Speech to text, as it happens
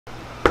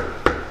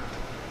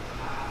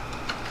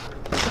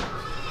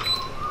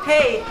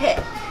Hey, hey,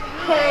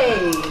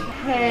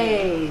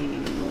 hey.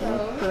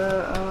 What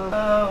the,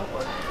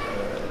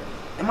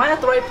 am I at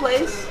the right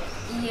place?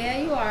 Yeah,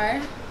 you are.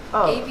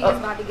 Oh, AB is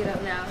about to get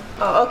up now.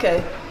 Oh,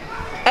 okay.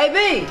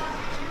 AB!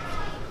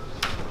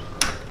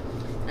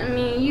 I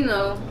mean, you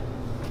know,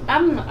 I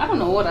don't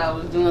know what I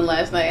was doing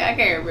last night. I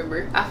can't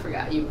remember. I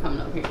forgot you were coming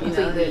up here.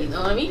 You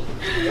know what I mean?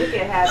 It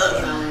can happen,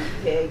 you know,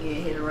 head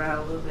getting hit around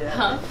a little bit.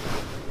 Huh?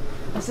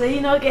 I said, you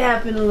know, it can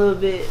happen a little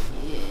bit.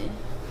 Yeah.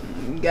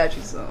 Got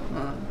you some,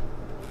 huh?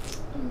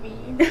 I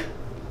mean,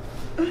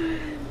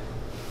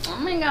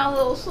 I mean, got a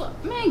little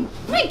something.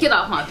 Man, get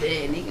off my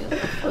bed,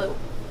 nigga.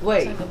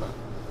 Wait.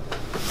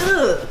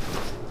 Ugh.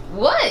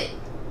 What?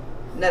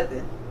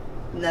 Nothing.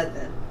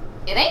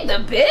 It ain't the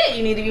bed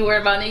you need to be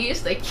worried about, nigga.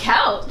 It's the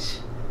couch.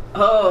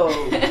 Oh.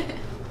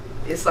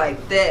 It's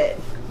like that.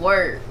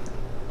 Word.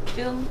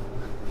 Feel me?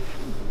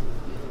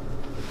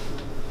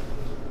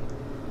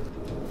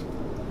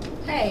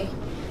 Hey,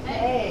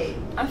 Hey.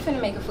 I'm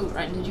finna make a food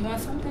run. Did you want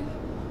something?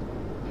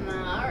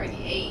 Nah, I already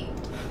ate.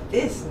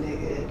 This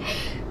nigga.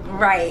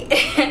 Right.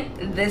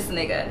 This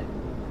nigga.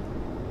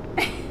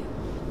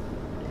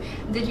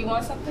 Did you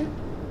want something?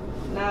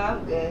 Nah,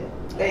 I'm good.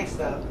 Thanks,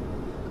 though.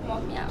 Come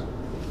walk me out.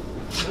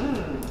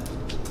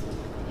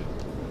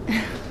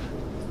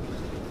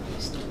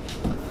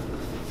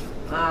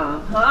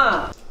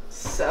 Uh-huh.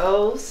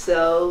 So.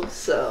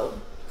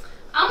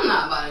 I'm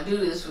not about to do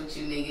this with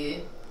you,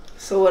 nigga.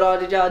 So what all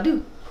did y'all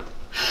do?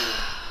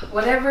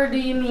 Whatever do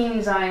you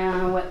mean,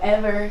 Zion?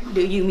 Whatever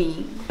do you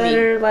mean?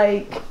 Better,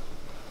 like,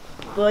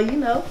 well, you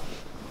know.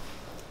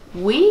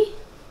 We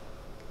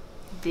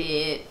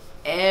did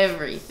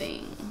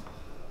everything.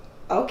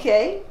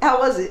 Okay. How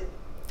was it?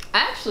 I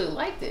actually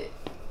liked it.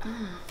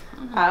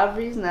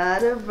 Aubrey's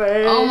not a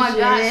virgin. Oh my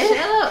god, shut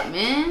up,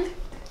 man.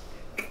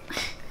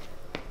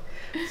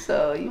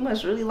 So you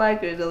must really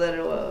like her to let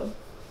her,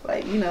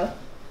 like, you know.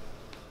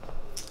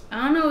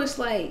 I don't know, it's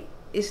like,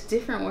 it's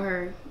different with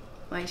her.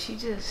 Like, she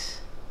just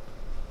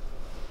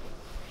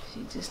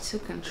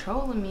took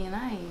control of me and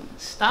I ain't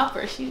stop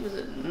her. She was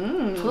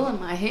pulling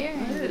my hair.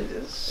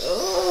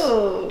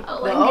 Oh, my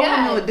the older God.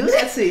 women would do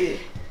that to you.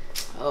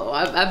 Oh,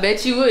 I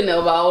bet you would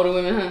know about older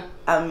women, huh?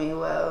 I mean,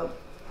 well,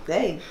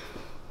 they.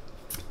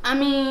 I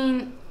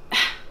mean,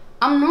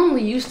 I'm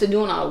normally used to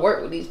doing all the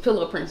work with these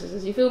pillow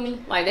princesses. You feel me?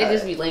 Like, they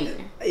just be laying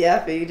there. Yeah, I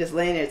feel you just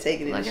laying there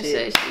taking it Like and I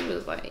shit. said, she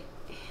was like,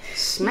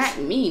 smack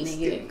me,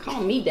 nigga.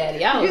 Call me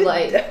daddy. I was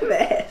like,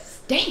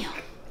 dumbass. damn.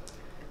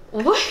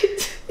 What?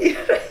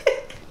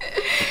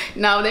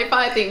 No, they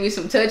probably think we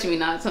some touch me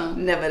nots, huh?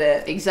 Never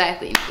that.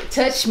 Exactly.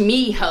 Touch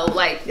me, ho.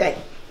 Like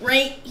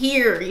right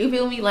here. You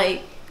feel me?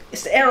 Like,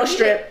 it's the arrow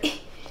strip. Get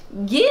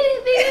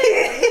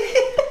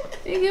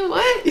it, nigga. Nigga,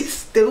 what? You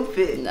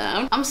stupid.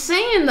 Nah, I'm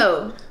saying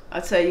though. I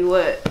tell you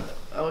what,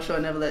 I wish I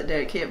never let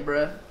Derek hit,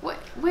 bruh. What?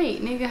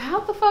 Wait, nigga, how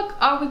the fuck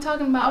are we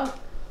talking about?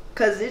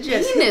 Cause it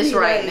just penis hit me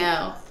right like,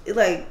 now.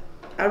 Like,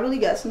 I really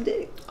got some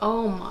dick.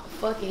 Oh my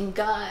fucking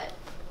god.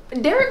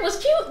 Derek was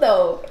cute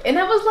though, and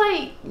that was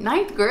like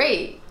 9th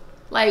grade.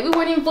 Like, we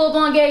weren't even full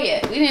blown gay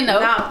yet. We didn't know.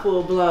 Not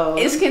full blown.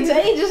 It's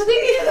contagious,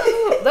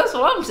 nigga. That's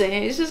what I'm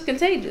saying. It's just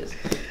contagious.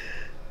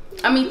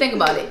 I mean, think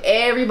about it.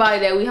 Everybody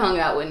that we hung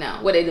out with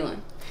now, what they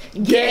doing?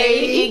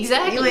 Gay.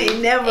 Exactly. You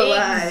ain't never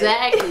lied.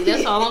 Exactly.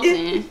 That's all I'm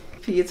saying.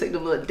 You took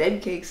them little Debbie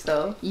cakes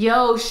though.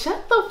 Yo,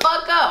 shut the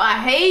fuck up.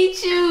 I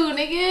hate you,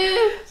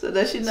 nigga. So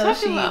does she know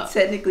she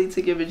technically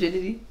took your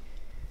virginity?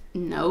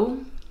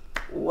 No.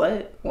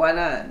 What? Why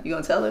not? You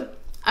gonna tell her?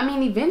 I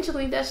mean,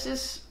 eventually, that's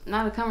just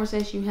not a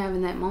conversation you have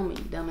in that moment,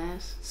 you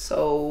dumbass.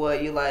 So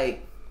what, you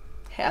like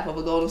half of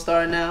a golden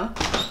star now?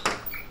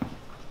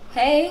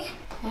 Hey.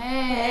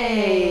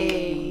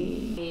 Hey.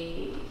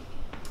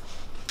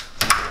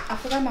 I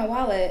forgot my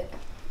wallet.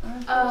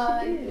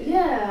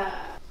 Yeah.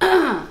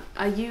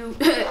 You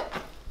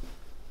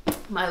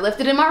might have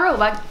left it in my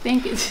robe. I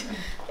think it's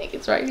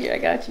right here. I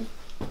got you.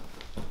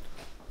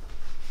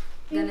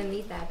 Gonna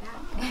need that back.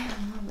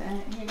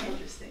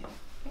 Interesting.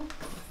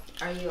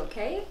 Are you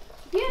okay?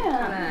 Yeah.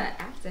 Kinda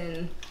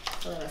acting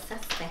a little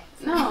suspect.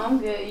 No, I'm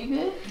good. You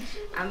good?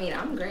 I mean,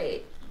 I'm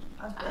great.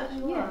 I'm glad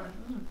you are.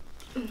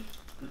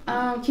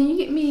 Can you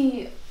get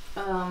me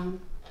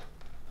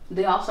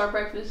the all-star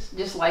breakfast?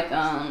 Just like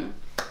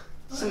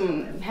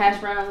some hash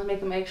browns, make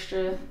them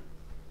extra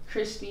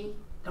crispy.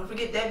 Don't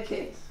forget Debbie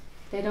cakes.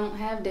 They don't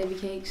have Debbie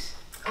cakes.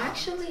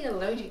 Actually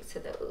allergic to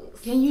those.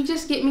 Can you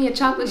just get me a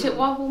chocolate chip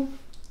waffle?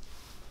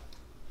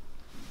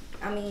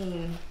 I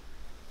mean,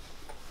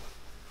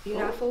 you're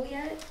not full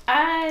yet?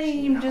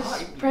 I'm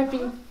just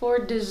prepping for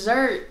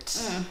dessert.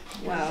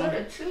 Wow.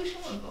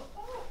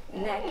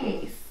 In that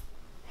case,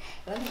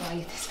 let me go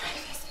get this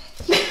breakfast.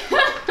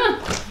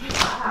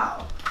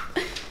 Wow.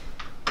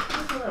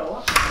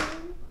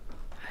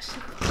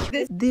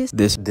 This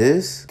is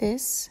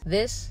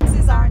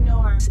our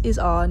norm. This is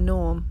our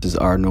norm. is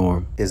our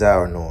norm. Is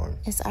our norm.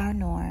 It's our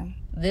norm.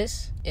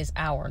 This is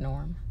our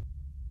norm.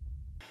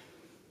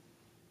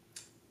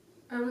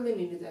 I really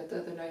needed that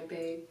the other night,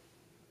 babe.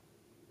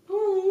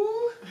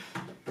 Ooh.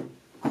 Of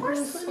course.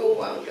 I was so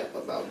wound up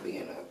about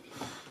being up.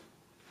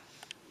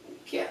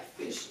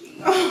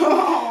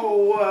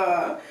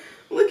 No.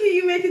 Look at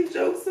you making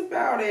jokes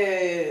about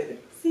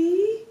it.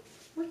 See?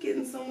 We're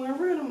getting somewhere.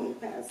 We're gonna move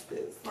past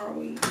this, are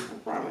we? I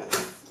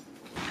promise.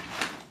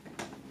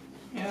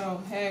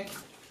 Yo, heck.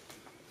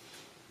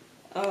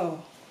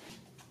 Oh.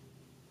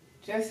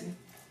 Jesse.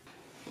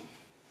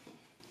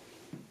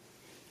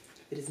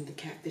 It isn't the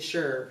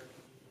catfisher.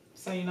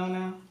 So you know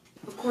now?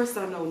 Of course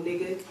I know,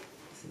 nigga.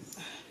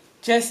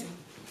 Jesse.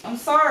 I'm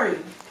sorry.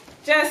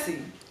 Jesse.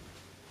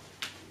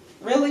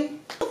 Really?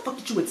 What the fuck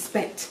did you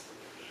expect?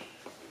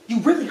 You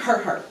really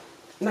hurt her.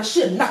 And I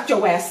should have knocked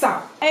your ass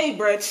out. Hey,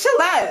 bro, chill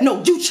out.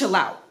 No, you chill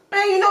out.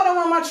 Man, you know that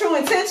wasn't my true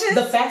intention.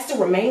 The fact still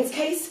remains,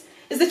 Case,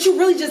 is that you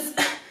really just...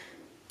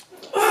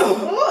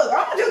 Look,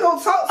 I'm just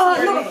gonna talk to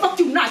her. No, the fuck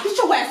you not. Get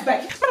your ass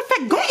back. Matter of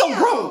fact, go to your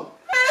room.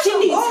 Man, She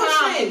needs bullshit.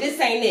 time, and this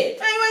ain't it.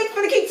 Man, you ain't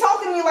finna keep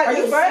talking to me like Are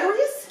this, you bro.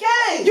 serious?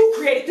 Yes. You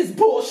created this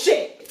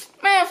bullshit.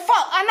 Man,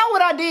 fuck, I know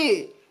what I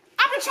did.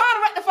 I've been trying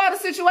to rectify the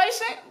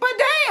situation, but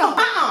damn.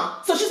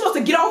 So she's supposed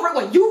to get over it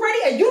when you ready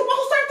and you the one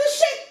who started this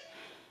shit?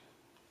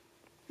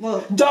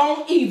 Look.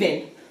 Don't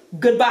even.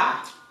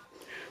 Goodbye.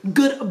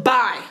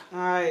 Goodbye.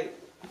 Alright.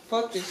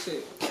 Fuck this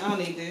shit. I don't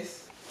need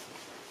this.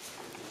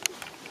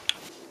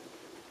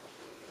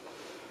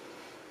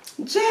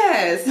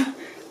 Jazz.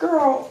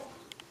 Girl.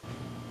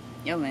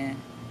 Yo, man,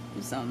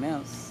 do something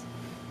else.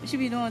 What you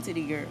be doing to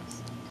these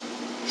girls?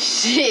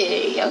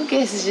 Shit, your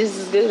guess is just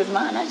as good as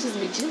mine. I just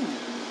be chilling.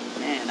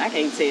 Man, I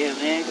can't tell,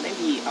 man, because they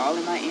be all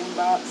in my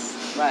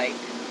inbox. Like,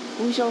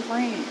 who's your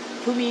friend?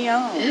 Put me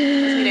on. Must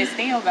be that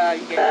stem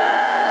value,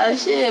 girl.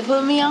 Shit,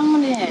 put me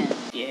on then.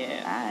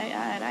 Yeah,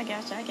 alright, I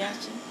got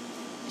you.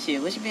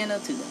 Shit, what you been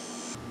up to,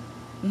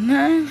 though?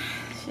 None.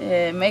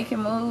 Shit, making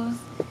moves,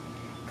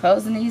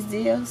 closing these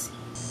deals.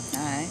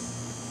 Alright,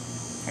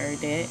 heard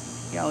that.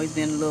 You always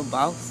been a little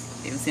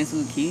boss ever since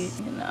we were kids.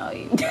 You know.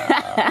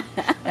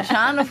 I'm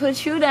trying to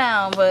put you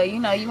down, but you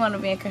know, you want to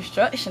be in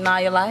construction all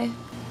your life.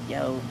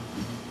 Yo,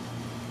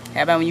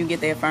 how about when you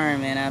get that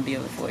firm, man, I'll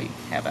build it for you.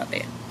 How about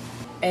that?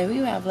 Hey, we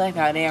got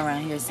blackout there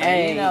around here, so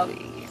you know.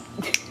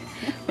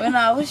 But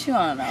no, what you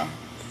want to know?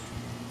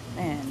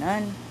 Man,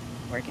 nothing.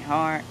 Working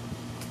hard.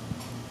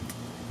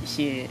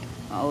 Shit,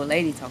 my old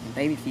lady talking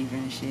baby fever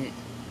and shit.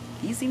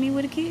 You see me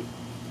with a kid?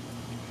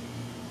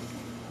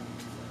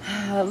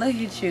 Look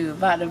at you,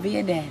 about to be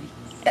a daddy.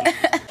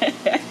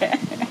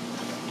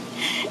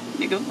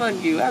 Nigga,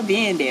 fuck you. I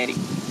been daddy.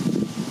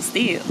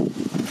 Still.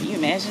 Can you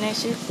imagine that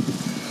shit?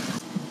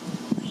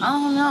 I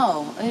don't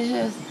know. It's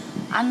just,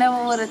 I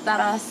never would have thought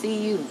I'd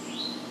see you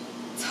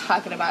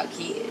talking about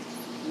kids.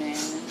 Man.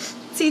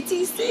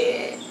 TT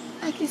said,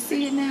 I can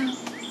see it now.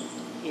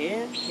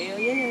 Yeah, hell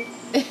yeah.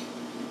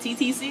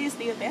 TT said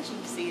still bashing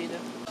you see it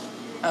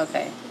though.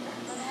 Okay.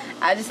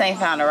 I just ain't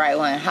found the right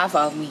one. Hop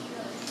off me.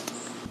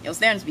 Your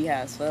standards be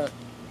high as fuck.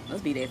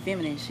 Must be that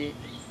feminine shit.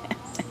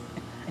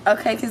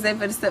 Okay, because they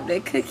better step their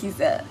cookies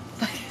up.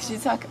 What you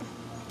talking?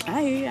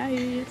 I hear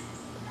you.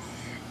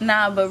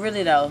 Nah, but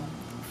really though,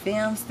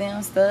 film,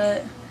 STEM,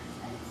 stud,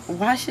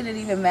 why should it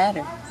even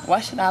matter?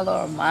 Why should I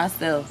lower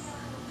myself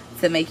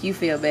to make you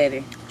feel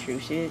better? True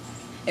shit.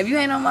 If you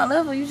ain't on my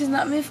level, you just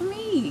not meant for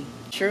me.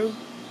 True.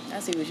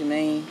 I see what you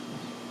mean.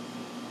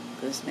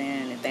 Because,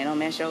 man, if they don't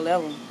match your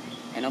level,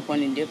 ain't no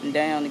point in dipping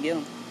down to get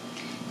them.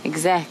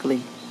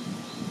 Exactly.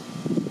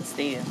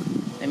 Still,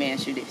 let me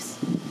ask you this.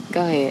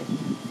 Go ahead.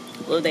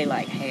 What if they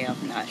like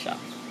half notch off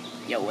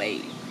your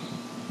weight?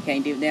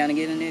 Can't dip down and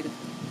get a nigga?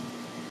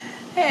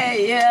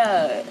 Hey,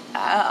 yeah,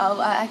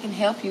 I can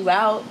help you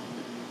out,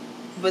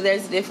 but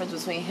there's a difference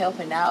between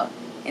helping out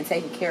and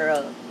taking care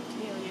of.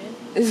 Hell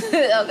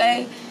yeah.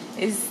 Okay?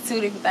 It's two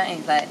different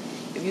things. Like,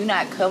 if you're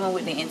not coming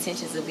with the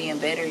intentions of being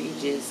better, you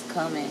just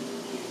coming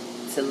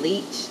to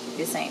leech,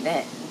 this ain't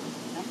that.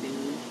 I feel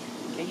you.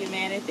 Can't get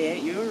mad at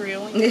that. You're a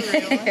real one. You're a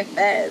real one.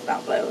 Fast,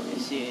 stop playing with me.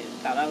 Shit.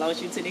 Thought I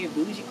lost you to that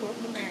bougie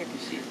corporate America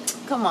shit.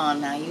 Come on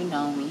now, you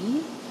know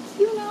me.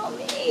 You know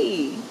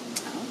me.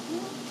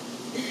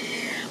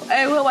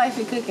 Hey, what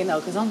wifey cooking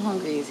though? Cause I'm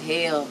hungry as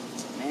hell.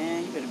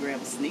 Man, you better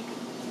grab a sneaker.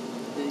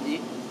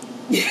 Legit.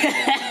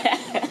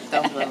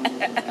 Don't blame me.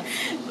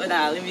 But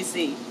nah, let me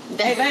see.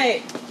 Hey,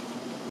 babe.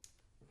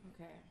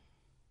 Okay.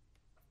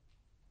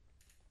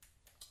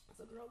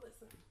 So, girl,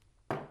 listen.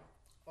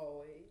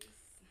 Always.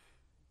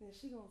 Then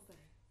she gonna say,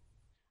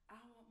 I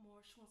want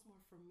more. She wants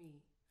more from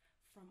me,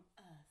 from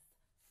us,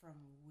 from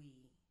we.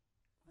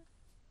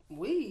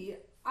 We?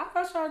 I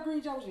thought y'all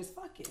agreed y'all was just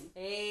fucking.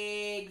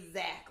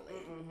 Exactly.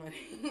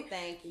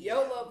 Thank you. Your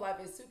love life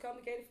is too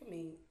complicated for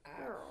me.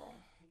 Girl.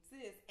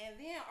 Sis. And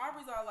then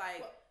Aubrey's all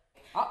like,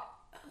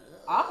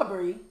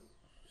 Aubrey?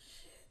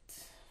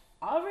 Shit.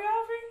 Aubrey?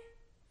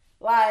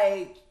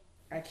 Like,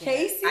 I can't.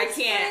 Casey? I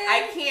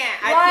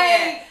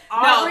can't.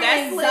 No,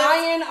 that's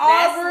Zion,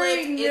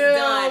 Aubrey. It's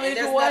done. And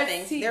there's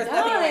nothing. There's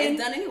nothing. It's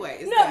done anyway.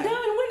 It's done. Done.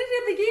 When did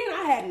it begin?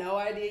 I had no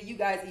idea you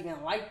guys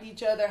even liked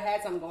each other,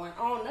 had something going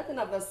on. Nothing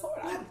of the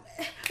sort.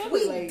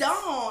 We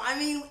don't. I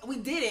mean, we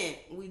didn't.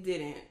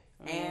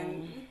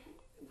 And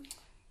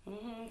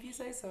if you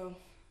say so.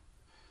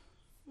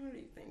 What are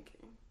you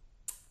thinking?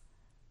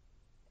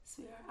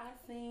 Sweetheart, I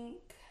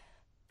think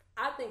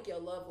I think your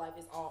love life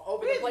is all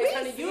over the place,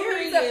 honey. Yeah, I am,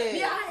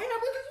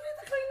 because you need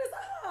to clean this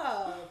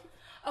up.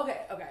 Okay.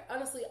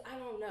 Honestly, I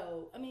don't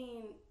know. I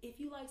mean, if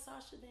you like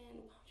Staasia, then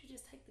why don't you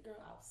just take the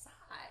girl outside?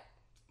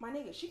 My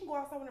nigga, she can go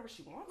outside whenever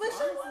she wants. But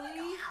she want to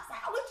go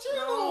outside with you.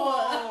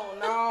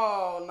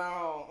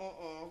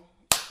 No.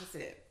 That's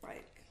it.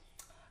 Like,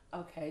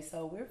 okay,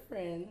 so we're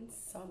friends.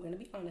 So I'm gonna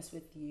be honest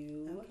with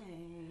you.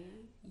 okay.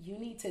 You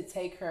need to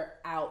take her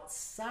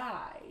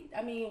outside.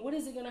 I mean, what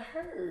is it gonna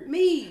hurt?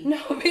 Me. No,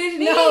 bitch.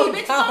 Me. No,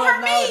 Bitch,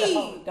 don't,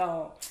 me.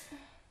 Don't.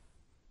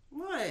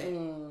 What?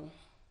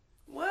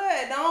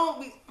 What? Don't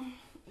be.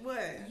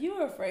 What?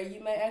 You're afraid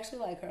you may actually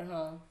like her,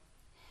 huh?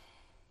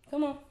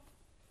 Come on.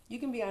 You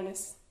can be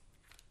honest.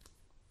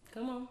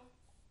 Come on.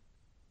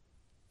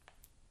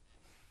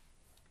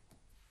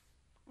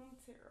 I'm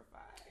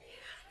terrified.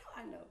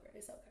 I know, girl.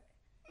 It's okay.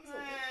 It's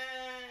okay.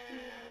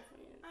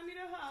 I need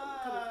a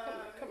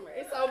hug. Come here.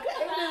 It's okay.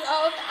 It's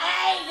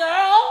okay,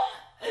 girl.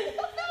 I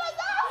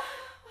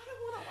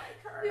don't want to like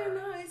her. You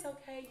know, it's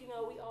okay. You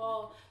know, we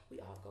all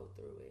go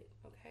through it.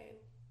 Okay.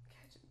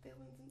 Catching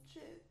feelings and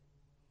shit.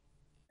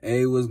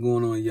 Hey, what's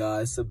going on, y'all?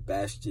 It's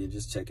Sebastian.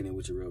 Just checking in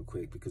with you real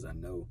quick because I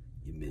know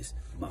you missed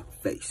my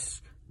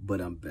face,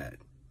 but I'm back.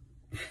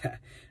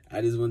 I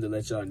just wanted to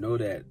let y'all know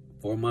that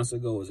 4 months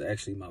ago was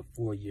actually my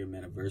 4-year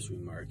anniversary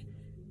mark,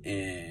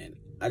 and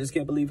I just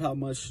can't believe how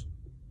much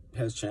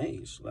has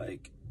changed.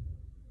 Like,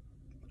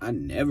 I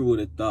never would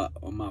have thought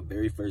on my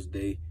very first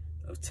day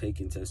of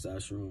taking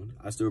testosterone,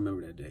 I still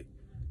remember that day,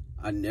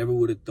 I never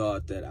would have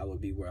thought that I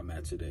would be where I'm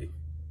at today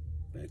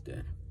back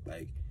then.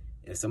 Like,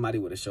 if somebody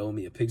would have shown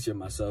me a picture of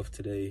myself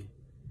today,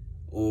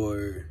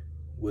 or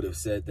would have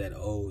said that,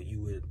 oh, you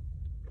would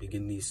be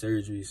getting these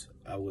surgeries,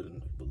 I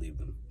wouldn't have believed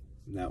them.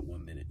 Not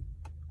 1 minute.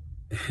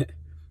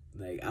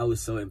 Like, I was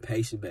so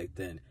impatient back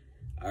then.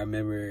 I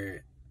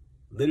remember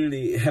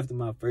literally after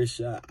my first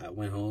shot, I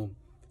went home,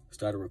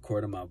 started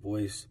recording my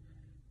voice,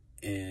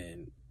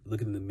 and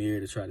looking in the mirror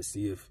to try to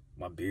see if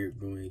my beard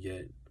grew in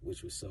yet,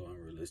 which was so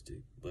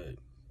unrealistic. But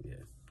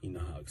yeah, you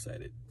know how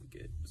excited we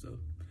get. So,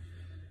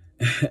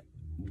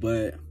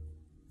 but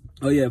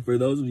oh yeah, for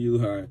those of you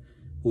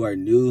who are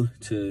new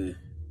to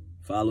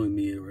following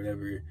me or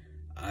whatever,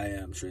 I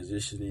have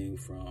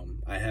transitioned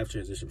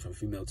from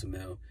female to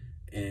male,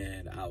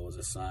 and I was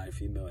assigned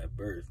female at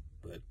birth.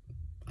 But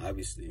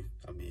obviously,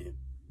 I mean,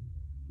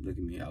 look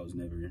at me, I was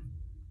never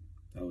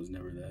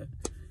that.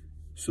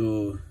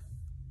 So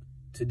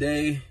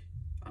today,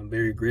 I'm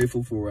very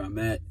grateful for where I'm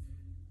at.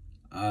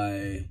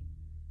 I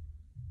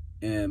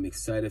am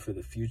excited for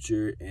the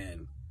future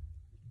and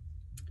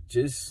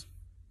just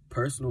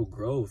personal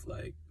growth,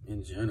 like,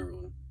 in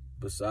general,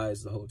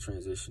 besides the whole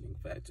transitioning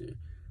factor.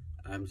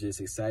 I'm just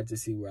excited to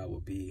see where I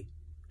will be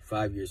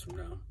 5 years from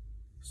now.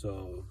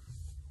 So,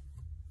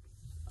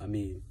 I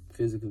mean,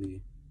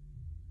 physically,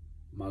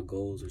 my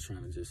goals are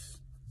trying to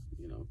just,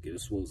 you know, get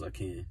as swole as I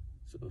can.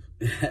 So,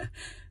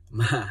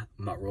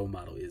 my role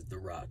model is The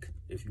Rock,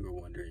 if you were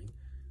wondering.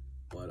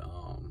 But,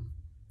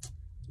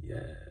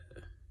 yeah.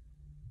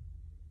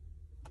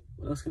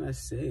 What else can I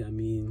say? I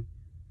mean,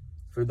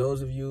 for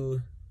those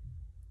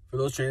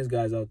trans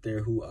guys out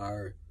there who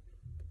are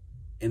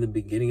in the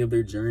beginning of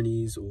their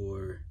journeys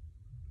or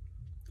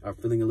are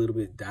feeling a little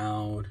bit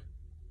down,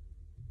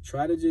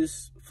 try to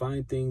just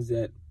find things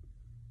that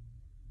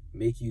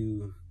make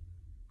you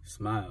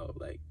smile,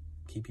 like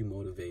keep you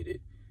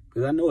motivated.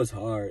 Because I know it's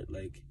hard.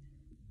 Like,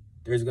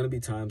 there's going to be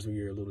times where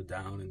you're a little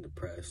down and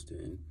depressed,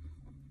 and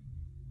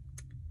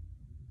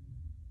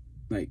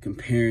like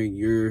comparing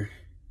your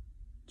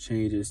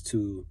changes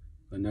to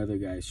another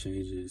guy's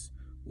changes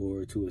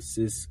or to a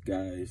cis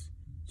guy's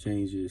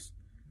changes.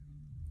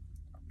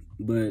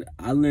 But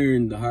I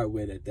learned the hard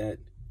way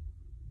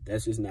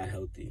that's just not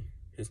healthy.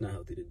 It's not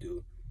healthy to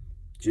do.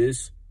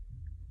 Just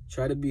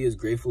try to be as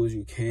grateful as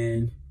you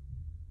can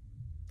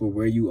for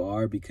where you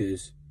are,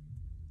 because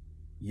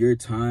your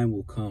time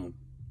will come.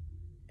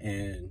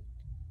 And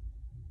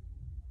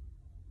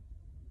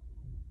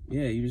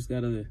yeah, you just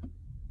gotta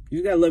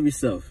love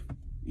yourself,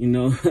 you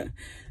know.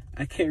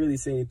 I can't really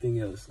say anything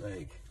else.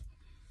 Like,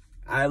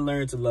 I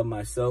learned to love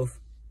myself,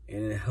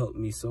 and it helped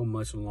me so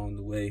much along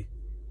the way,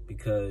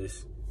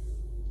 because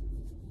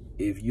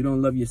if you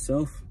don't love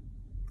yourself,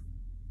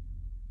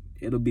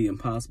 it'll be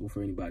impossible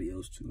for anybody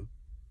else to.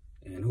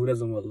 And who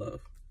doesn't want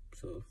love?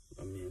 So,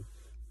 I mean,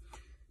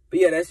 but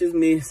yeah, that's just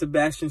me,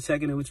 Sebastian,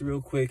 checking in with you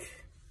real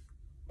quick.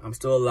 I'm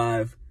still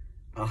alive.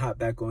 I'll hop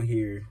back on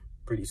here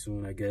pretty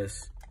soon, I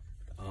guess.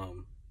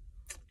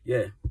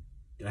 Yeah,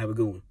 y'all have a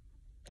good one.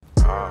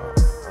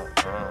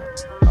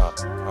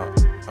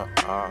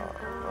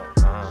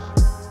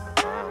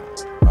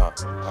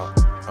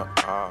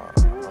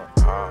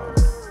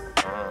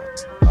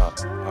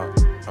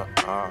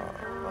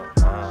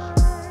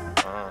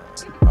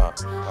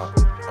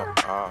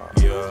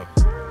 Yeah,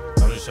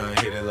 I'm just trying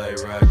to hit it like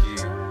Rocky.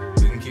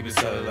 We can keep it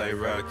solid like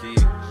Rocky.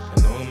 I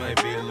know it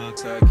might be a little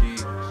cocky.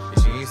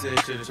 If she ain't said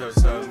shit to try to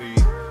stop me,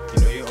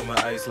 you know you on my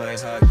ice like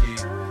hockey.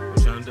 I'm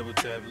trying to double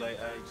tap like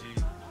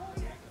IG.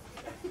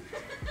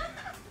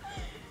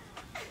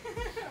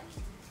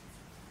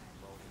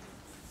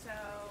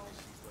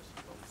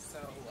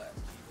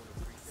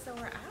 So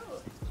we're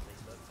out.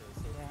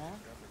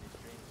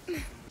 Yeah.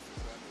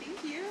 Thank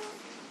you.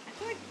 I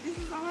feel like this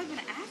is all I've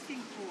been asking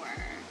for.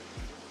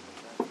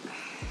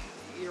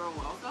 You're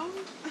welcome.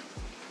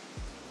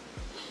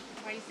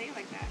 Why do you say it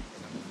like that?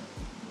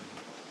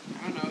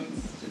 I don't know,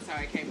 it's just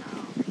how it came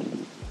out.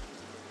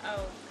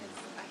 Oh, because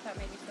I thought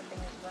maybe something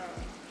was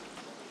wrong.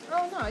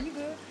 Oh no, you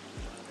good.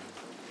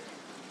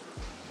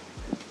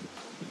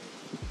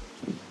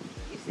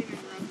 You seem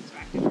real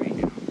distracted right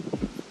now.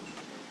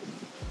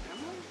 Am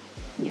I?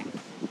 Yeah.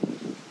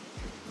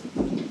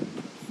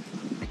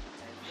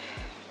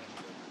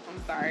 I'm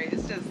sorry,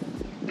 this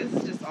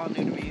is just all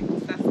new to me.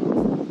 That's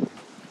all.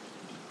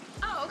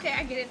 Oh, okay,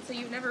 I get it. So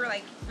you've never,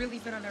 like, really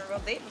been on a real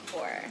date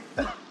before.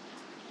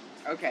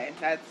 Okay,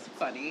 that's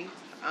funny.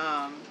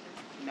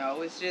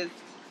 No, it's just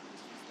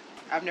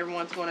I've never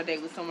wanted to go on a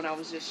date with someone I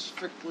was just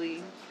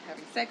strictly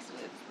having sex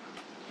with.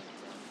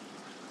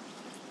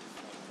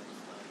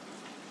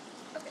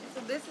 Okay,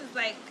 so this is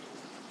like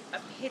a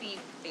pity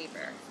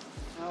favor.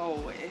 Oh,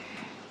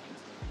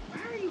 why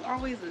are you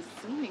always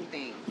assuming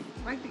things?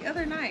 Like the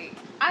other night.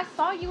 I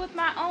saw you with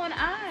my own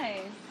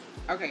eyes.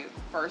 Okay,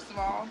 first of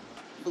all,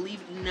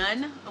 believe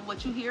none of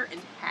what you hear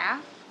and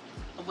half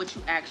of what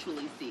you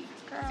actually see.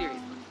 Girl.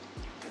 Seriously.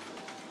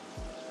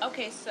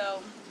 Okay,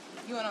 so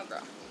you and a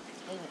girl.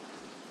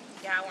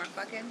 Y'all weren't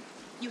fucking?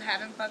 You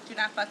haven't fucked? You're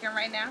not fucking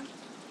right now?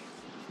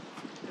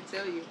 I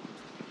tell you,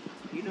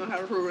 you know how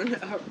to ruin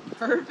a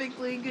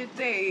perfectly good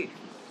date.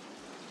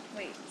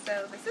 Wait,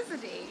 so this is a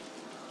date?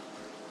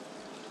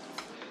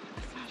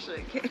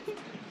 Sasha,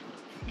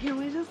 can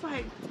we just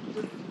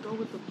go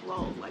with the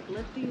flow? Like,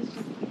 let these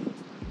just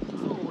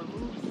flow and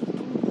move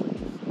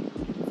smoothly.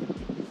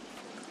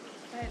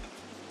 But,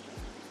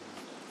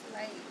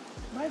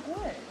 Like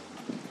what?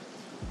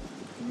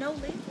 no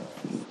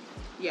labels.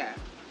 Yeah.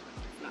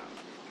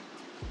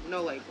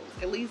 No labels.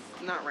 At least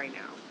not right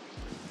now.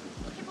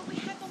 Okay, but we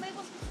had the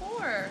labels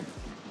before.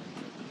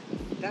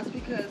 That's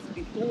because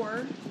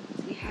before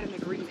we had an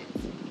agreement.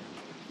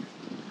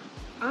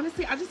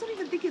 Honestly, I just don't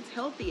even think it's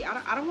healthy.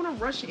 I don't want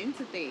to rush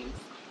into things.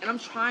 And I'm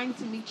trying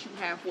to meet you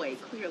halfway,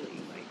 clearly.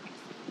 Like,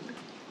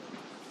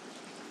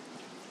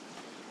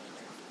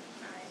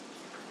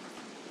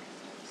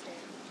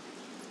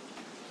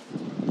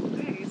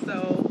 okay,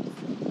 so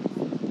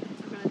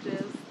we're gonna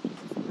just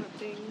let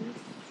things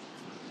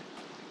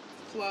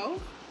flow.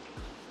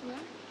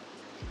 Yeah.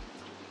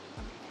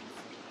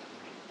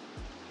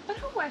 But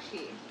who was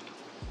she?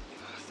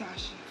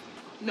 Sasha.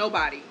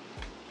 Nobody.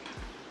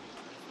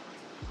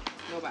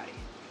 Nobody.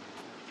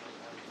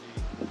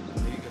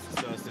 You got some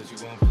sauce that you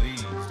won't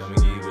please. I'ma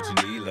give you what you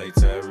need, like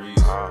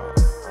Tyrese. I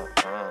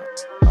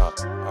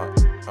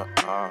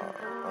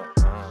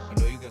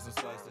know you got some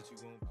sauce that you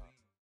won't please.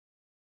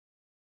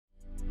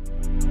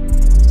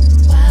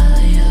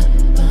 While you're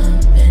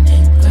bumping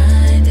and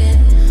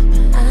grinding,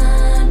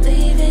 I'm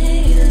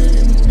leaving you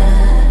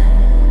tonight.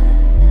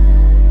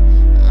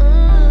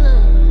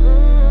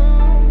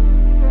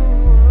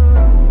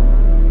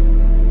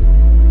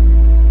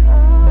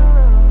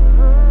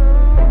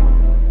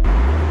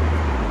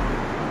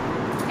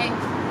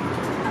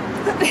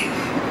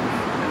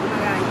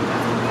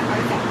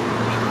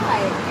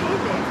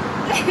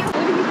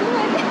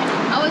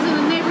 I was in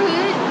the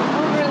neighborhood.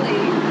 Oh,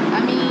 really?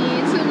 I mean,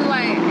 it took me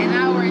like an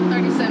hour and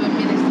 37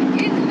 minutes to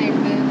get in the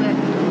neighborhood, but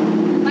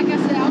like I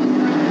said, I was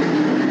around.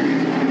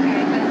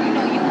 Okay, because you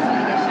know you was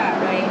gonna get shot,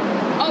 right?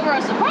 Over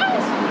a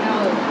surprise?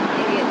 No,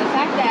 idiot. The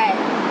fact that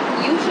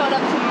you showed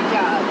up to my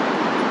job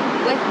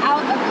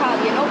without a call,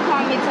 you no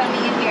call me, tell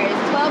me in here.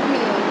 It's 12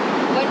 noon.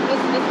 What's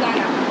going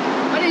on?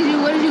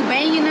 What is you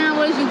banging now?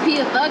 What is you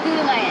Pia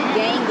thugging? Like,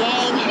 Gang.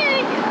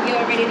 You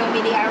already know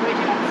me, the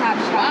original top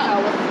shot.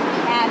 So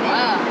what's happening?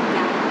 Wow.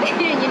 Nah.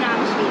 You know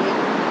I'm cheating.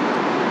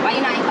 Why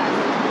you not in class?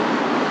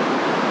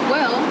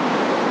 well,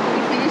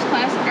 we finished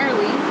class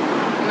early,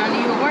 and I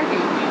knew you were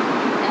working,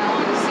 and I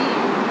wanted to see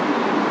you.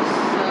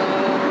 So,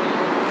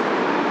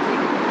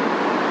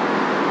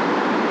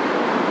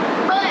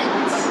 but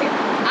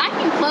I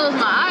can close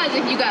my eyes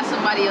if you got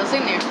somebody else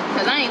in there,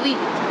 because I ain't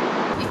leaving.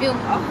 You feel me?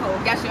 Oh.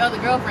 Got your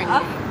other girlfriend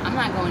in there. I'm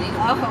not going either.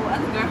 Oh,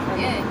 other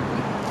girlfriend. Yeah.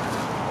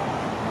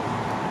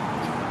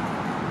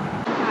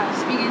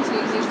 Speaking to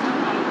existence.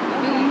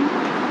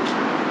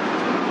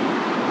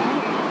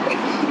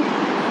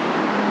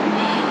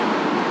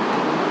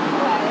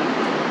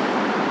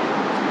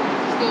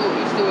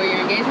 You still wear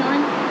your engagement ring?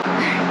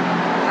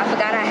 I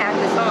forgot I have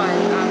this on.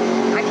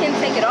 I can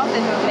take it off if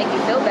it would make you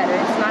feel better.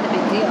 It's not a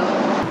big deal.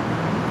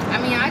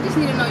 I mean, I just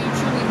need to know you're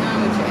truly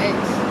done with your ex.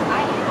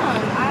 I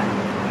am.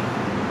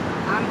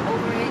 I'm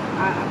over it.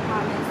 I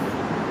promise.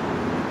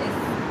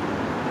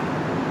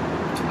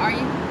 Are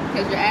you?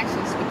 Because your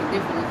actions speak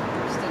differently.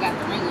 You still got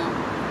the ring on.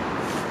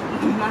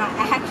 My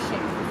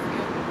actions.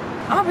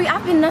 Aubrey,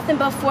 I've been nothing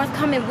but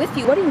forthcoming with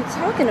you. What are you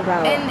talking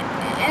about?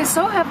 And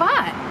so have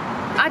I.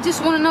 I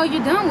just want to know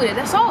you're done with it.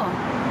 That's all.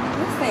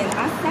 Listen,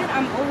 I said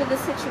I'm over the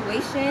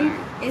situation.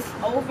 It's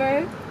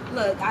over.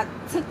 Look, I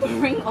took the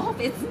ring off.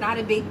 It's not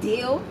a big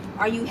deal.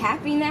 Are you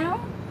happy now?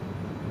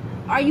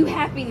 Are you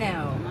happy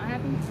now? I'm not happy.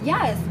 happened?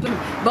 Yes,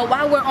 but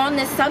while we're on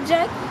this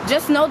subject,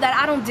 just know that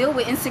I don't deal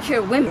with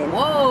insecure women.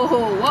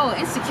 Whoa,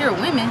 insecure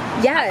women?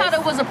 Yes. I thought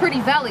it was a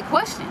pretty valid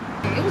question.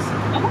 It was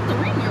about the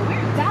ring you're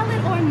wearing.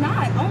 Valid or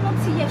not, own up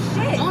to your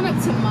shit. Own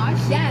up to my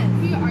shit? Yes.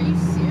 Are you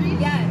serious?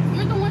 Yes.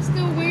 You're the one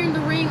still wearing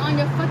the ring on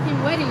your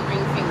fucking wedding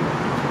ring finger.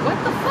 What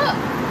the fuck?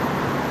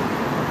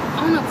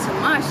 Own up to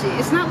my shit.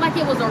 It's not like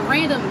it was a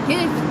random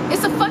gift.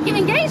 It's a fucking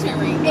engagement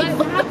ring.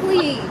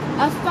 Exactly.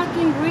 A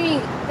fucking ring.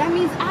 That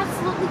means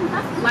absolutely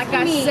nothing Like to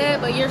I me. said,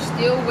 but you're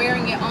still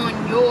wearing it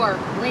on your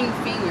ring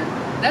finger.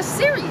 That's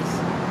serious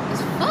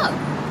as fuck.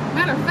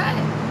 Matter of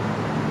fact.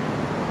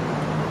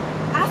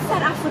 I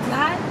said I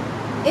forgot.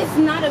 It's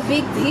not a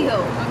big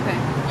deal. Okay.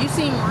 You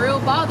seem real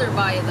bothered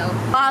by it though.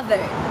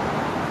 Bothered.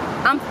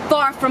 I'm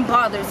far from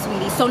bothered,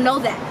 sweetie, so know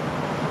that.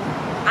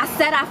 I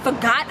said I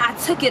forgot, I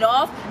took it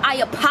off, I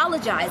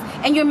apologize,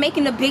 and you're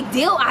making a big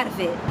deal out of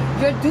it.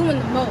 You're doing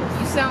the most.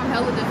 You sound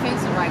hella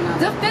defensive right now.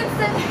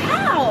 Defensive?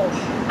 How?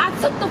 I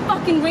took the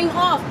fucking ring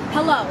off.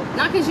 Hello.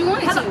 Not because you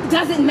wanted Hello. to.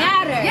 Doesn't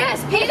matter. Yes,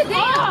 pick it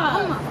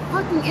down. Oh my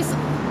fucking, it's... You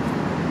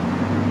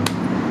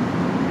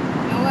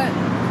know what?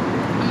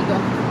 I'm gonna go.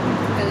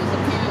 Because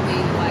apparently,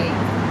 like,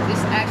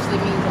 this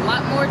actually means a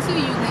lot more to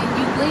you than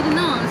you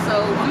bleeding on, so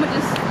I'm gonna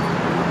just...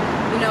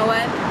 You know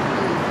what?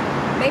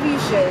 Maybe you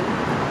should.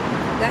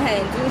 Go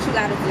ahead, do what you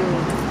gotta do.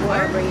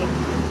 Word?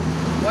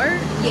 Word?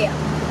 Yeah.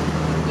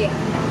 Yeah.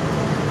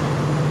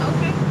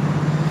 Okay.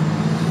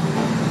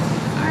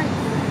 Alright.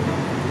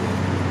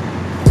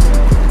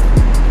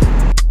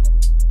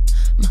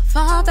 My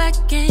fallback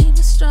game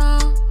is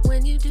strong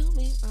when you do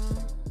me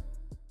wrong.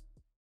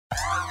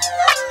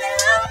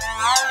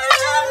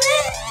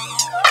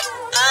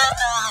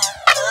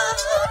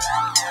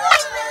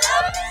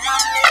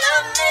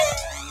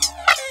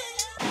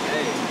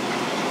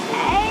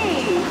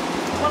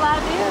 Well, I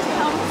do.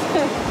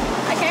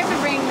 I came to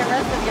bring the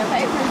rest of your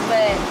papers, but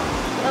I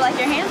feel like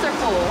your hands are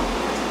full.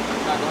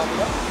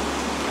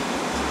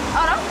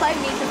 Oh, don't play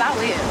me because I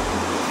will.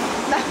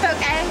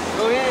 Okay?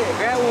 Go ahead,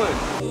 grab one.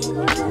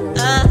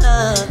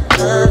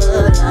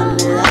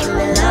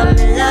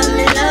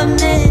 Love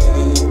me.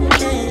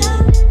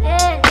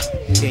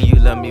 Can you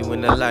love me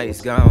when the lights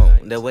gone?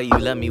 The way you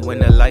love me when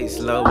the lights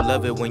low.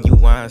 Love it when you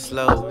whine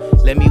slow.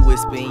 Let me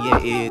whisper in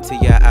your ear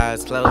till your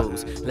eyes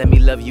close. Let me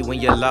love you when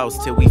you're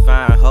lost till we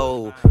find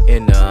whole.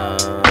 And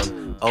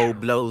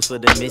old blows for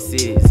the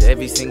misses.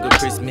 Every single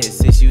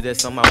Christmas, it's you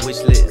that's on my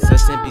wish list. A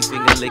simply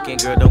finger licking,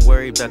 girl, don't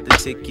worry about the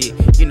ticket.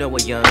 You know a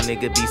young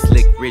nigga be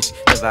slick rich.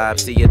 The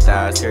vibes to your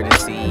thighs, heard and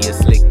see you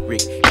slick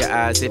Rick. Your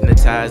eyes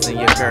hypnotized and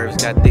your curves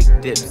got thick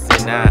dips.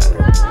 And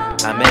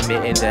I'm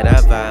admitting that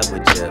I vibe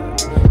with you.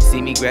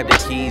 See me grab the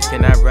keys,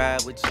 can I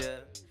ride with you?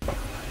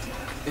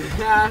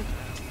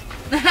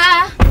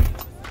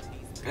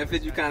 That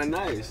fit you kind of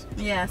nice.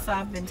 Yeah, so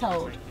I've been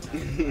told.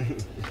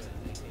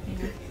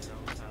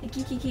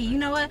 Kiki, you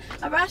know what?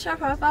 I brought your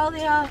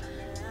portfolio,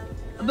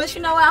 but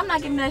you know what? I'm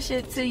not giving that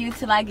shit to you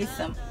till I get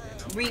some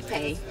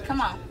repay.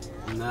 Come on.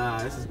 Nah,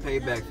 this is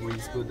payback for when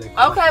you spilled that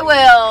coffee. Okay,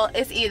 well,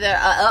 it's either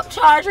a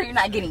upcharge or you're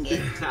not getting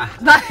it.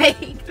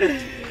 Like,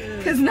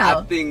 cause no.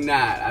 I think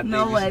not.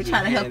 No way.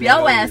 Trying to help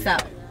your ass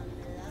out.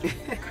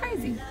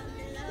 Crazy.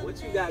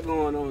 What you got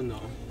going on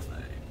though?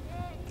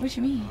 Like, What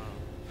you mean?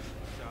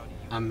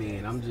 I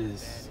mean, I'm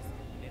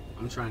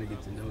trying to get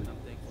to know you.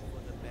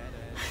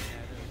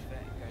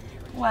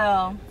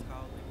 Well,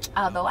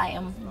 although I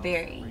am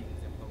very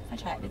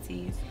attracted to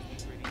you,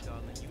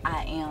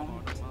 I am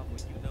a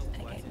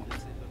gay woman.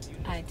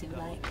 I do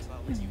like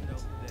women.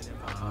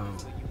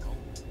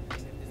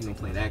 You don't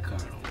play that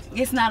card on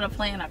me. It's not a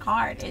playing a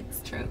card.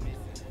 It's true.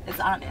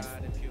 It's honest.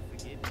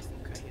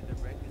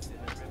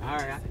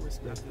 Alright, I can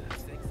respect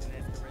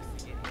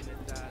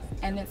that.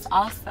 And it's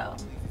also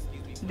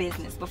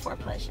business before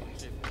pleasure.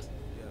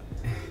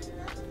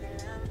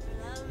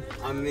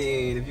 I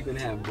mean, if you can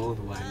have both,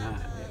 why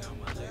not?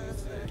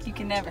 You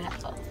can never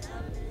have both.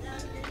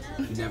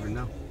 You never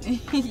know.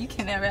 You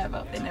can never have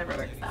both. It never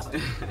works out.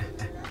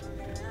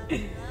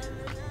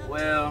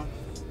 Well,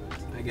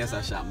 I guess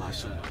I shot my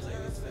shot.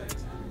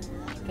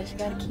 But you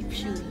gotta keep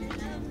shooting.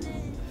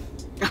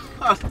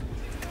 Love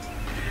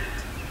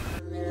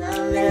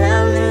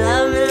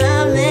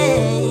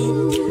me.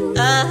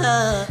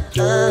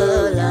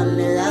 Oh, love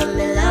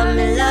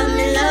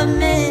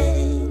me.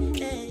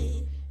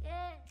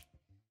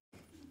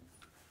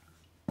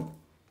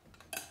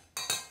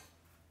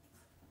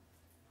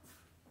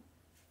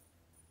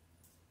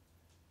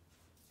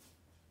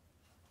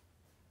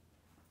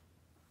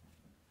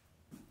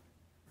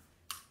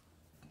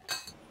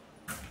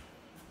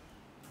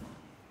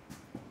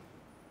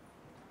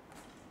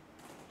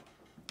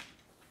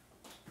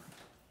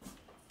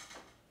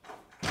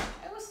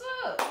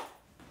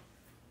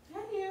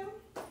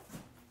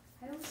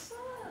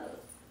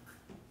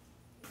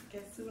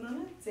 Guess who went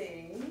on a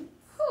date?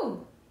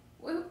 Who?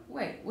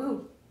 Wait,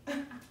 who?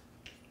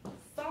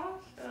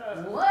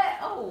 Staasia. What?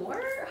 Oh,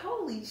 word?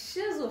 Holy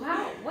shizzle.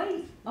 How?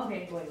 Wait.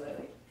 Okay,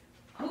 wait.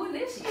 Who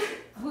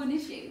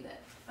initiated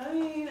that? I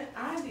mean,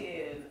 I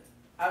did.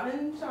 I I've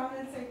been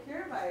trying to take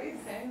your advice.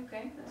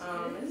 Okay. That's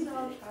And you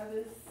know, try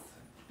this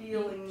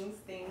feelings,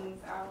 things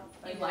out.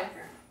 You like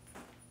her?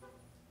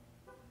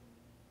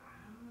 I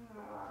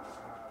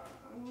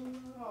don't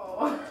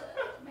know.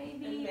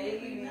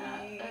 Maybe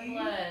not.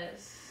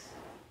 Unless.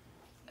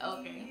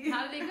 Okay.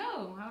 How did it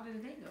go?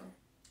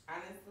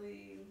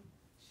 Honestly,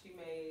 she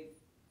made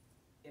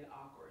it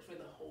awkward. She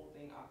made the whole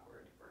thing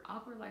awkward.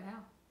 Awkward like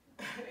how?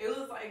 It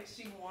was like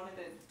she wanted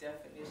a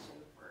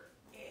definition for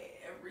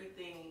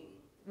everything.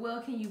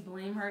 Well, can you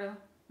blame her though,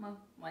 Mo?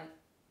 Like,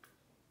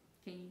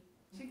 can you?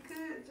 She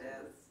could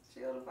just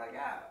chill the fuck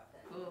out.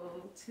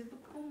 Oh,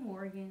 typical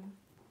Morgan.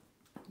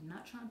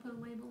 Not trying to put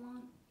a label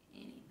on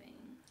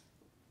anything.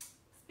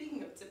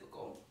 Speaking of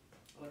typical,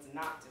 what's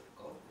not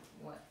typical?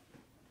 What?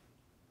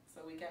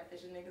 So we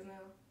catfishing niggas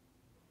now?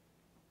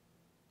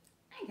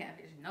 I ain't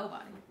catfishing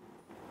nobody.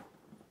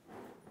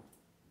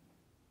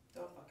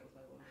 Don't fucking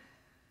play with me.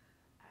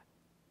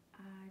 I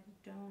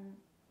don't.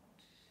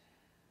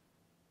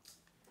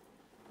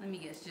 Let me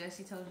guess.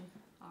 Jesse told you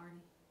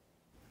already.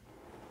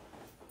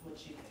 What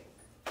you think?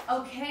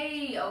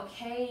 Okay.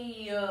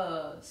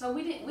 So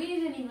we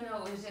didn't even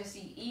know it was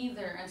Jesse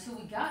either until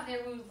we got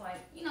there. We was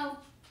like, you know,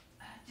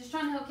 just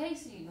trying to help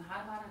Casey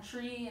hide behind a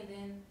tree, and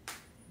then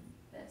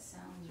that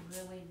sounds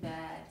really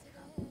bad.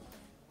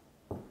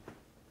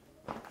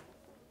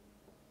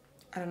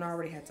 I done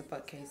already had to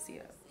fuck Casey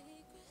up.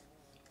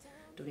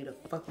 Do we need to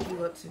fuck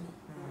you up too?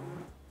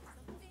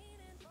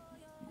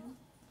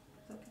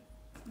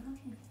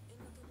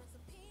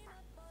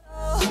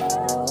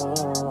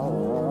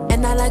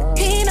 And I like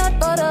peanut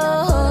butter.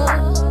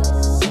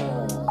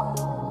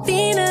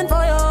 Feeling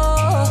for you.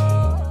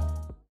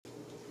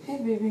 Hey,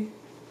 baby.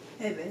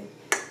 Hey, babe.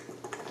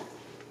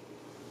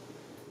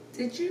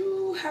 Did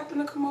you happen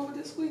to come over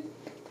this week?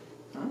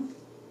 Huh?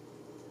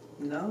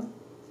 No?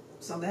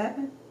 Something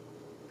happened?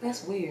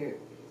 That's weird.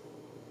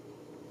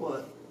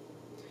 What?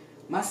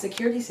 My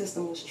security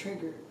system was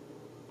triggered.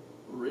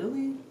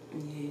 Really?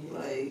 Yeah.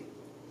 Like,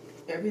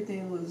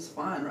 everything was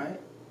fine, right?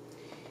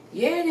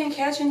 Yeah, it didn't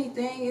catch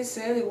anything. It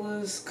said it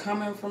was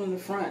coming from the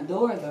front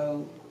door,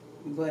 though.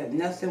 But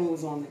nothing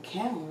was on the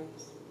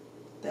cameras.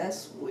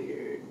 That's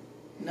weird.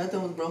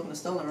 Nothing was broken or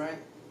stolen, right?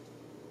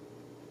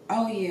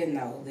 Oh, yeah,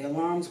 no. The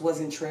alarms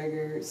wasn't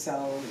triggered,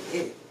 so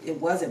it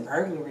wasn't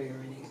burglary or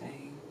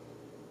anything.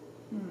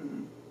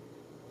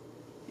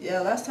 Yeah,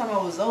 last time I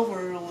was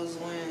over was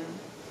when,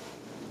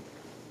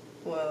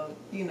 well,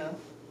 you know.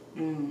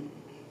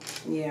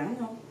 Yeah, I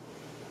know.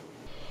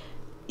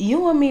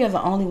 You and me are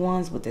the only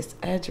ones with this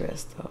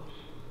address, though.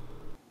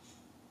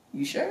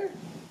 You sure?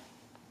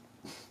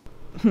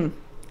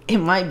 It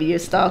might be a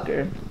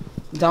stalker.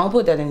 Don't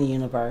put that in the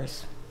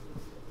universe.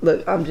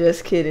 Look, I'm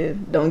just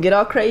kidding. Don't get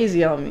all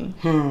crazy on me.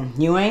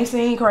 You ain't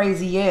seen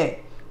crazy yet.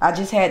 I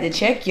just had to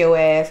check your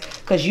ass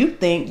because you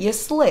think you're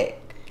slick.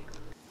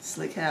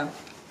 Slick how?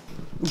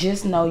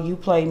 Just know you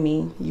play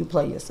me, you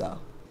play yourself.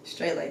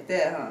 Straight like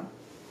that, huh?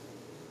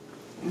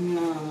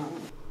 No,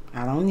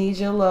 I don't need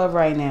your love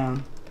right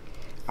now.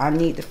 I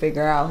need to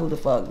figure out who the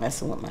fuck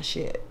messing with my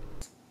shit.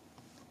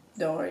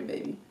 Don't worry,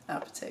 baby.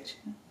 I'll protect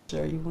you.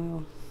 Sure you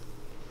will.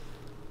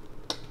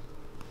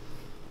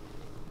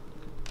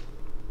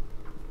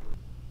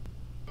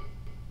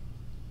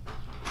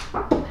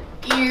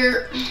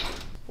 Ear.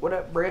 What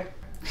up, bruh?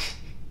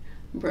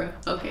 Bruh,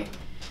 okay.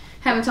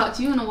 Haven't talked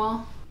to you in a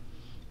while.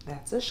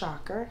 That's a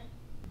shocker.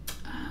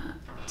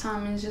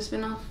 Timing's just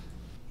been off.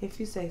 If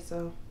you say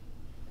so.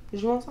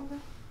 Did you want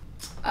something?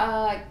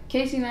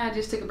 Casey and I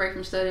just took a break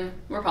from studying.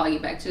 We'll probably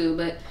get back to it,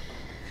 but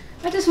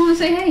I just want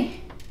to say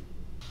hey.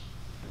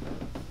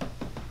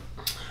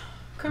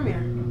 Come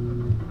here.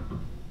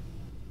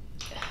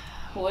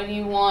 What do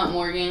you want,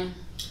 Morgan?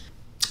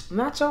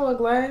 Nacho a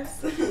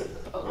glass.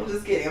 I'm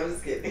just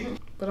kidding.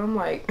 But I'm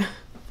like,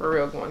 for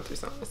real, going through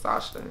something with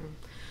Sasha.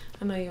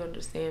 I know you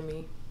understand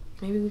me.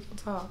 Maybe we can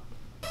talk.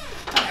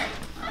 Alright.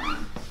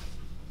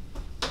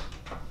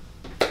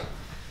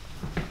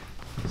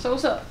 So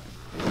what's up?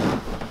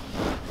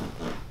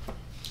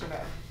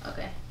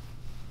 Okay.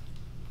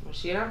 When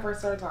she and I first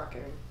started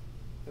talking,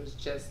 it was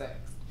just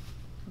sex.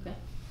 Okay.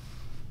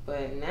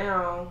 But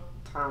now,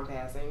 time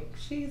passing,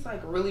 she's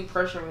like really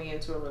pressuring me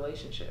into a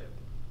relationship.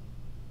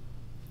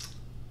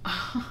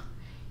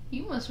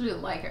 You must really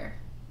like her.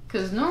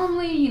 Because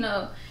normally, you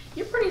know,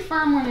 you're pretty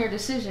firm on your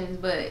decisions,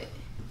 but it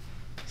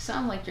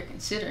sounds like you're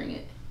considering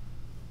it.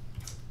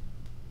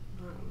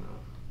 I don't know.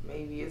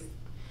 Maybe it's...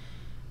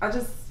 I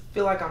just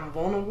feel like I'm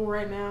vulnerable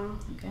right now.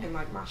 Okay. And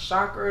like my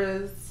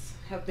chakras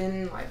have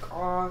been like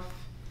off.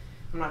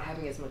 I'm not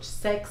having as much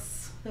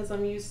sex as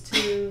I'm used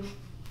to.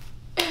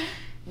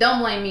 Don't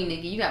blame me,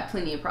 nigga. You got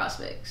plenty of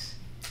prospects.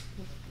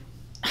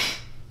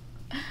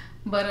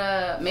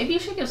 But maybe you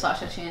should give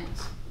Sasha a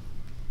chance.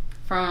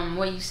 From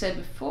what you said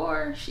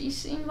before, she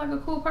seems like a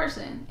cool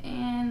person.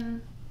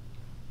 And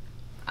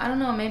I don't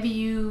know, maybe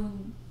you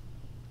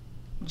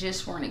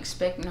just weren't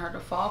expecting her to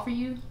fall for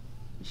you.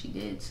 She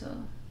did, so.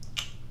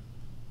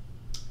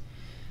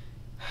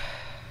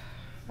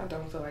 I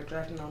don't feel like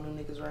drafting on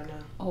new niggas right now.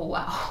 Oh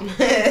wow.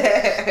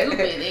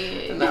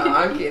 Stupid. No,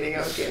 I'm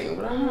kidding.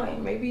 But I'm like,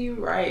 maybe you're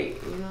right,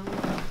 you know?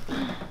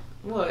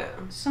 What?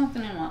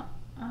 Something in my,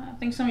 I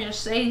think some of your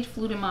sage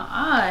flew in my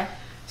eye.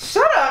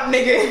 Shut up,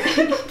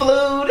 nigga.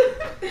 Flued.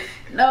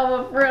 No,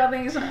 but for real, I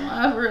think it's something in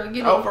my eye, for real. Get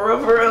it. Oh, for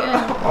real?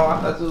 Yeah. Oh,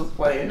 I thought you was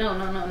playing. No.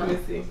 Let me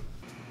see.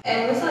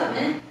 Hey, what's up,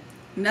 man?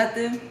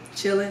 Nothing.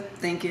 Chilling.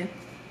 Thinking.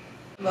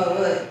 About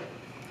what?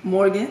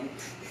 Morgan.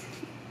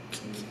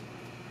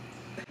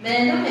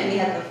 Man, don't make me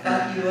have to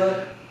fuck you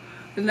up.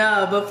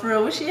 Nah, but for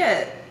real, where she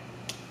at?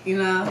 You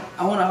know,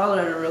 I want to holler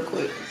at her real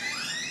quick.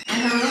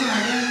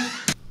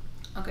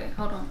 Okay,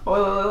 hold on.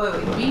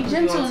 Wait. Be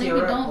gentle,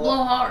 nigga. Don't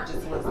blow hard.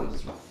 Just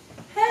listen.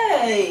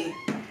 Hey!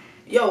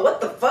 Yo,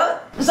 what the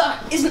fuck? It's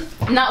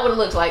not what it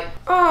looks like.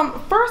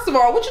 First of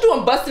all, what you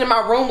doing busting in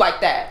my room like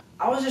that?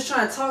 I was just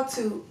trying to talk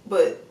to,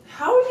 but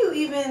how are you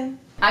even...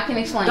 I can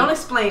explain. Don't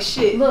explain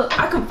shit. Look.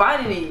 I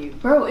confided in you.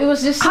 Bro, it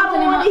was just I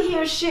something don't in want to my...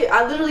 hear shit.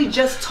 I literally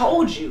just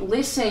told you.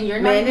 Listen, you're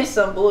not Man, even... it's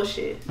some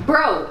bullshit.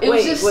 Bro, it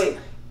was just... Wait.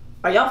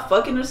 Are y'all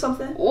fucking or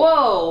something?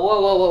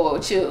 Whoa,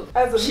 chill.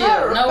 As a Chill.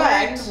 matter of No,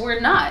 fact,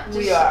 we're not. Just,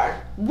 we are.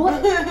 What?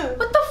 What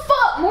the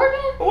fuck, Morgan?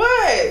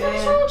 What?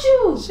 What's wrong with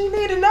you? She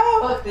need to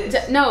know. Fuck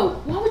this.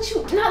 No, why would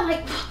you not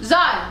like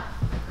Zai?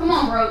 Come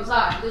on, bro,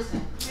 Zai,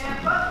 listen.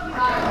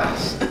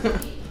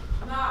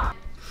 Nah.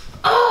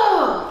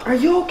 Oh, Are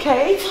you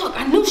okay? fuck!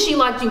 I knew she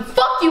liked you.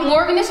 Fuck you,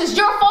 Morgan. This is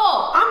your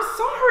fault. I'm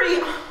sorry.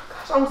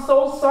 Gosh, I'm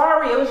so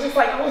sorry. It was just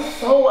like I was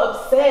so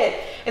upset.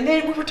 And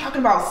then we were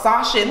talking about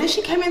Sasha, and then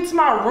she came into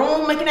my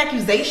room making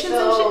accusations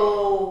and shit.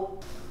 So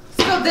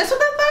this what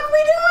the fuck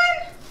we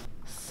doing?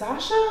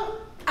 Sasha?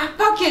 I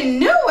fucking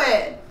knew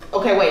it.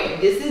 Okay,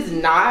 wait. This is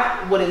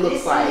not what it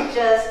looks like. This is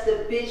just the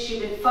bitch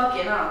you've been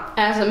fucking up.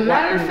 As a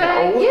matter of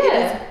fact, No,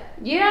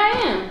 yeah, I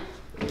am.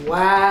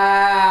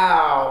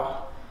 Wow.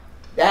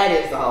 That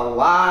is a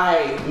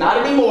lie.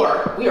 Not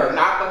anymore. We are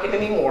not fucking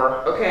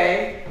anymore,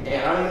 okay? And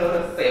I don't even know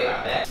what to say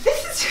about that.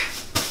 This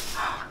is...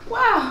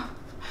 Wow.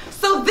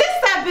 So this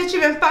that bitch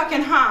you been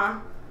fucking, huh?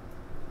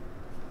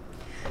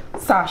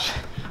 Sasha,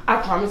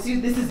 I promise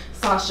you, this is...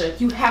 Sasha,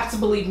 you have to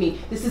believe me.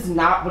 This is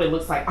not what it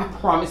looks like. I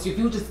promise you. If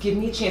you would just give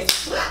me a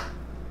chance...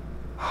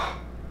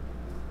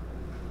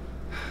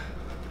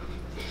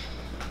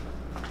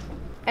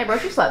 Hey, bro,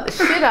 you slapped the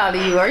shit out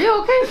of you. Are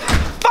you okay?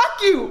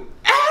 Fuck you,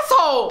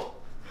 asshole!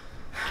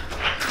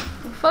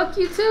 Fuck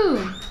you too.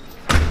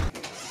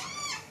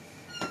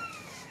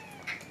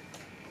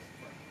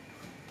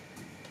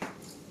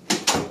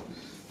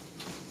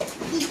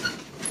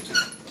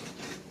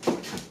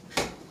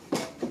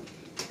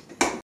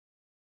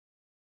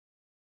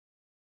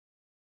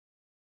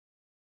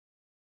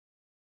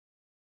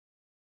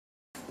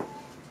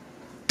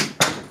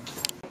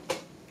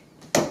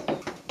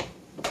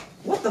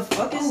 What the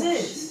fuck is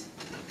this?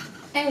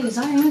 Hey,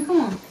 Zion,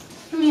 come on.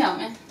 Hear me out,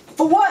 man.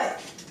 For what?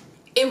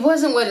 It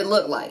wasn't what it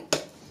looked like.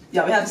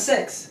 Y'all been having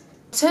sex.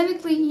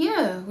 Technically,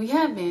 yeah, we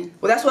have been.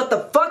 Well, that's what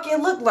the fuck it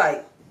looked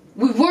like.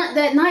 We weren't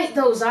that night,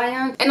 though,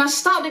 Zion. And I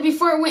stopped it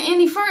before it went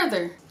any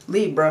further.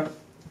 Leave, bro.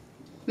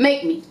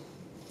 Make me.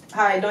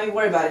 Alright, don't even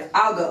worry about it.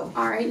 I'll go.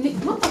 All right, Nick,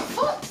 what the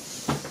fuck?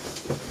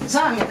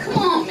 Zion, come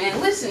on, man,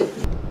 listen.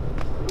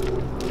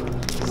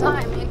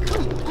 Zion, man,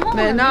 come on.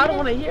 Man, no, I don't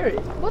want to hear it.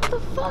 What the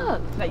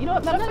fuck? Now, you know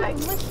what? Matter of fact,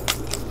 Listen.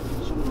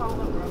 show me my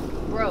look, bro.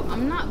 Bro,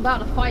 I'm not about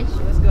to fight you.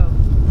 Let's go.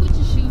 Put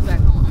your shoes back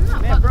on. I'm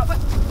not Man, about bro. to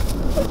fight.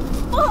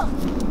 Fuck!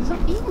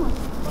 Stop eating.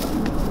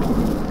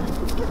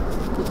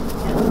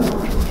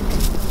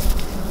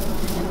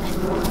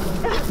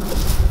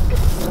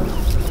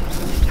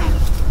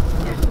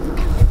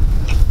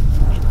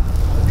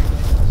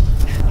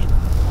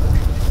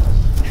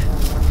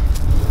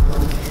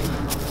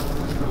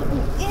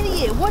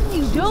 Idiot, what are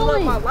you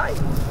doing? My life.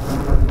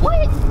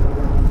 What?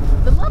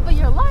 The love of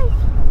your life?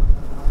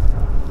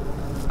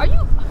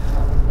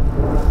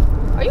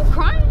 Are you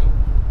crying?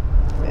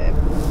 Man,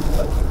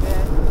 fuck you,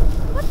 man.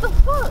 What the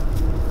fuck?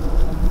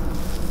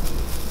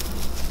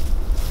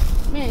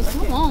 Man,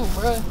 come on,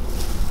 bro.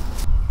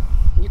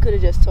 You could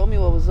have just told me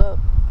what was up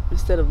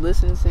instead of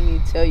listening to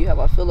me tell you how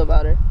I feel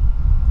about her.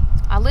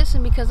 I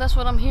listen because that's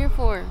what I'm here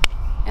for.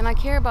 And I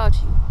care about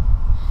you.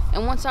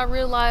 And once I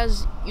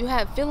realized you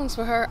had feelings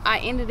for her, I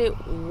ended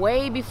it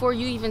way before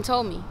you even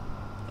told me.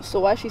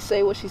 So why'd she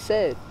say what she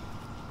said?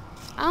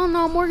 I don't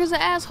know, Morgan's an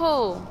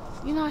asshole.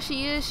 You know how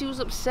she is. She was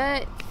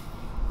upset.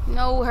 You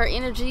know, her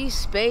energy,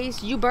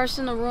 space. You burst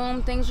in the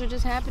room. Things were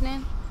just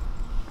happening.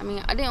 I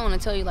mean, I didn't want to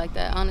tell you like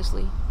that,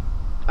 honestly.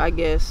 I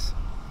guess.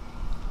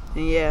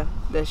 And yeah,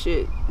 that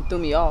shit, it threw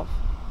me off.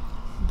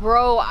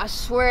 Bro, I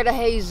swear to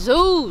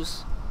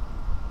Jesus.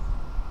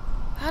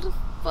 How the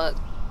fuck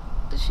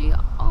does she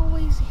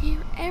always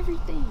hear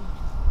everything?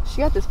 She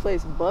got this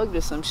place bugged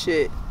or some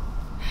shit.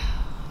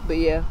 But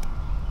yeah,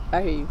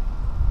 I hear you.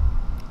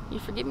 You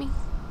forget me?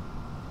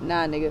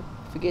 Nah, nigga,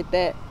 forget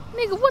that.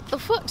 Nigga, what the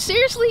fuck?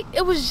 Seriously?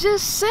 It was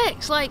just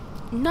sex. Like,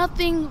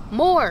 nothing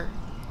more.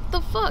 What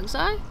the fuck, Si?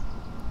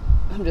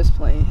 I'm just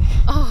playing.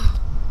 Oh.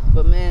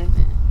 But man,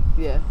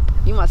 yeah,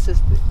 you my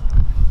sister.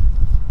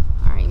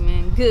 Alright,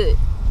 man. good.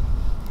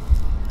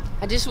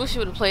 I just wish it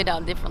would have played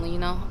out differently, you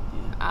know?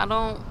 I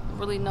don't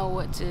really know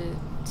what to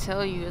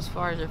tell you as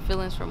far as your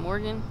feelings for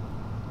Morgan.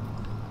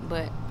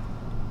 But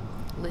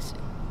listen,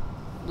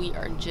 we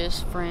are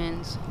just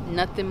friends.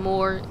 Nothing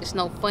more. It's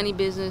no funny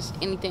business,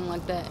 anything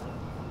like that.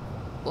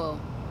 Well,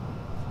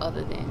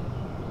 other than,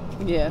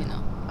 Yeah, you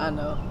know. I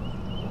know.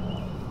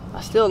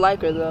 I still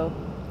like her though,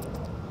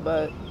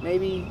 but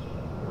maybe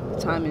the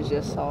time is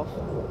just off.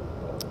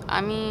 I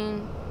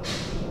mean,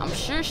 I'm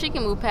sure she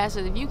can move past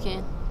it if you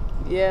can.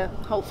 Yeah,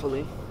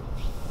 hopefully.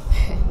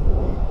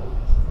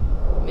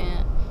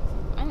 Man,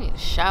 I need a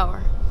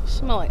shower.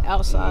 Smell like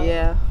outside.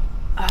 Yeah.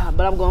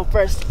 But I'm going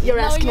first. Your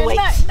ass can you're wait.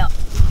 not. No,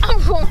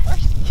 I'm going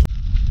first.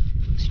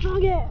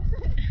 Strong ass.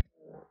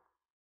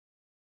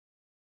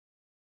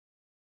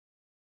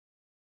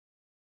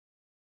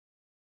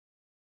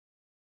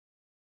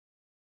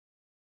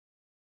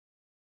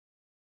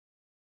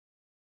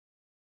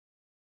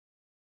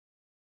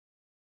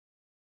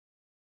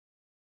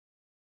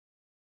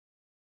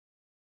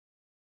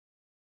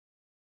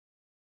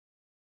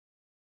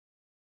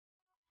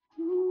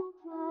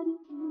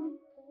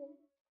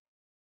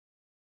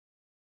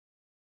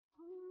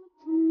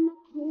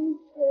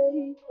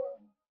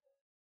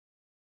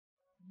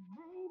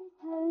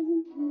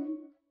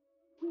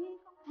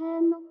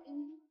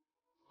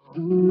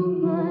 Ain't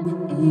nobody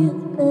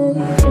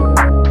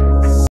is